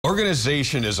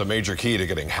Organization is a major key to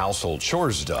getting household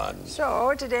chores done.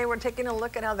 So today we're taking a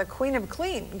look at how the Queen of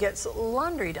Clean gets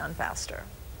laundry done faster.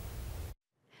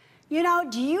 You know,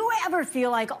 do you ever feel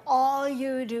like all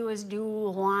you do is do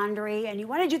laundry and you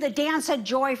want to do the dance of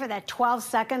joy for that 12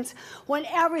 seconds when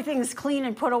everything's clean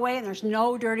and put away and there's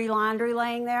no dirty laundry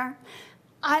laying there?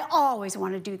 I always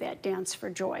want to do that dance for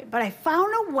joy, but I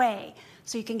found a way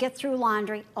so you can get through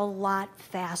laundry a lot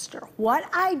faster. What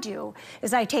I do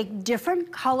is I take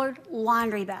different colored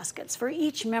laundry baskets for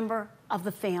each member of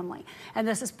the family. And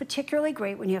this is particularly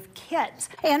great when you have kids.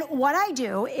 And what I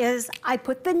do is I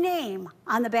put the name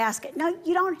on the basket. Now,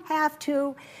 you don't have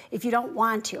to if you don't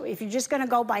want to. If you're just gonna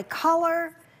go by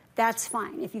color, that's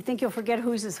fine. If you think you'll forget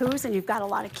whose is whose and you've got a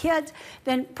lot of kids,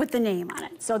 then put the name on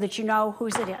it so that you know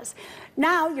whose it is.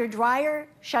 Now your dryer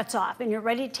shuts off and you're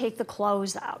ready to take the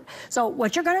clothes out. So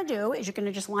what you're gonna do is you're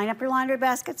gonna just line up your laundry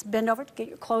baskets, bend over to get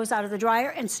your clothes out of the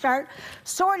dryer and start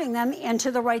sorting them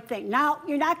into the right thing. Now,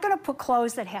 you're not gonna put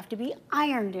clothes that have to be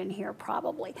ironed in here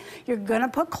probably. You're gonna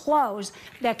put clothes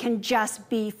that can just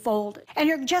be folded. And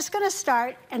you're just gonna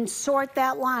start and sort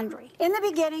that laundry. In the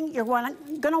beginning, you're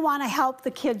gonna wanna help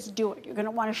the kids do it. You're gonna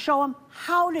wanna show them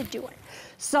how to do it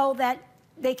so that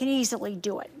they can easily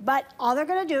do it. But all they're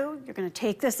gonna do, you're gonna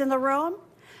take this in the room,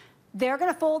 they're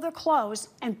gonna fold their clothes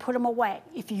and put them away.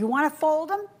 If you wanna fold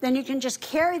them, then you can just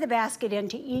carry the basket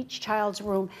into each child's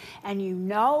room and you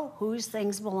know whose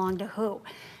things belong to who.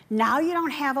 Now you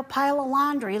don't have a pile of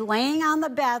laundry laying on the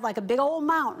bed like a big old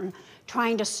mountain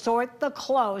trying to sort the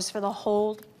clothes for the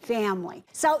whole family.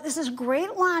 So this is a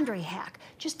great laundry hack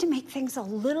just to make things a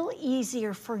little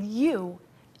easier for you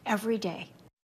every day.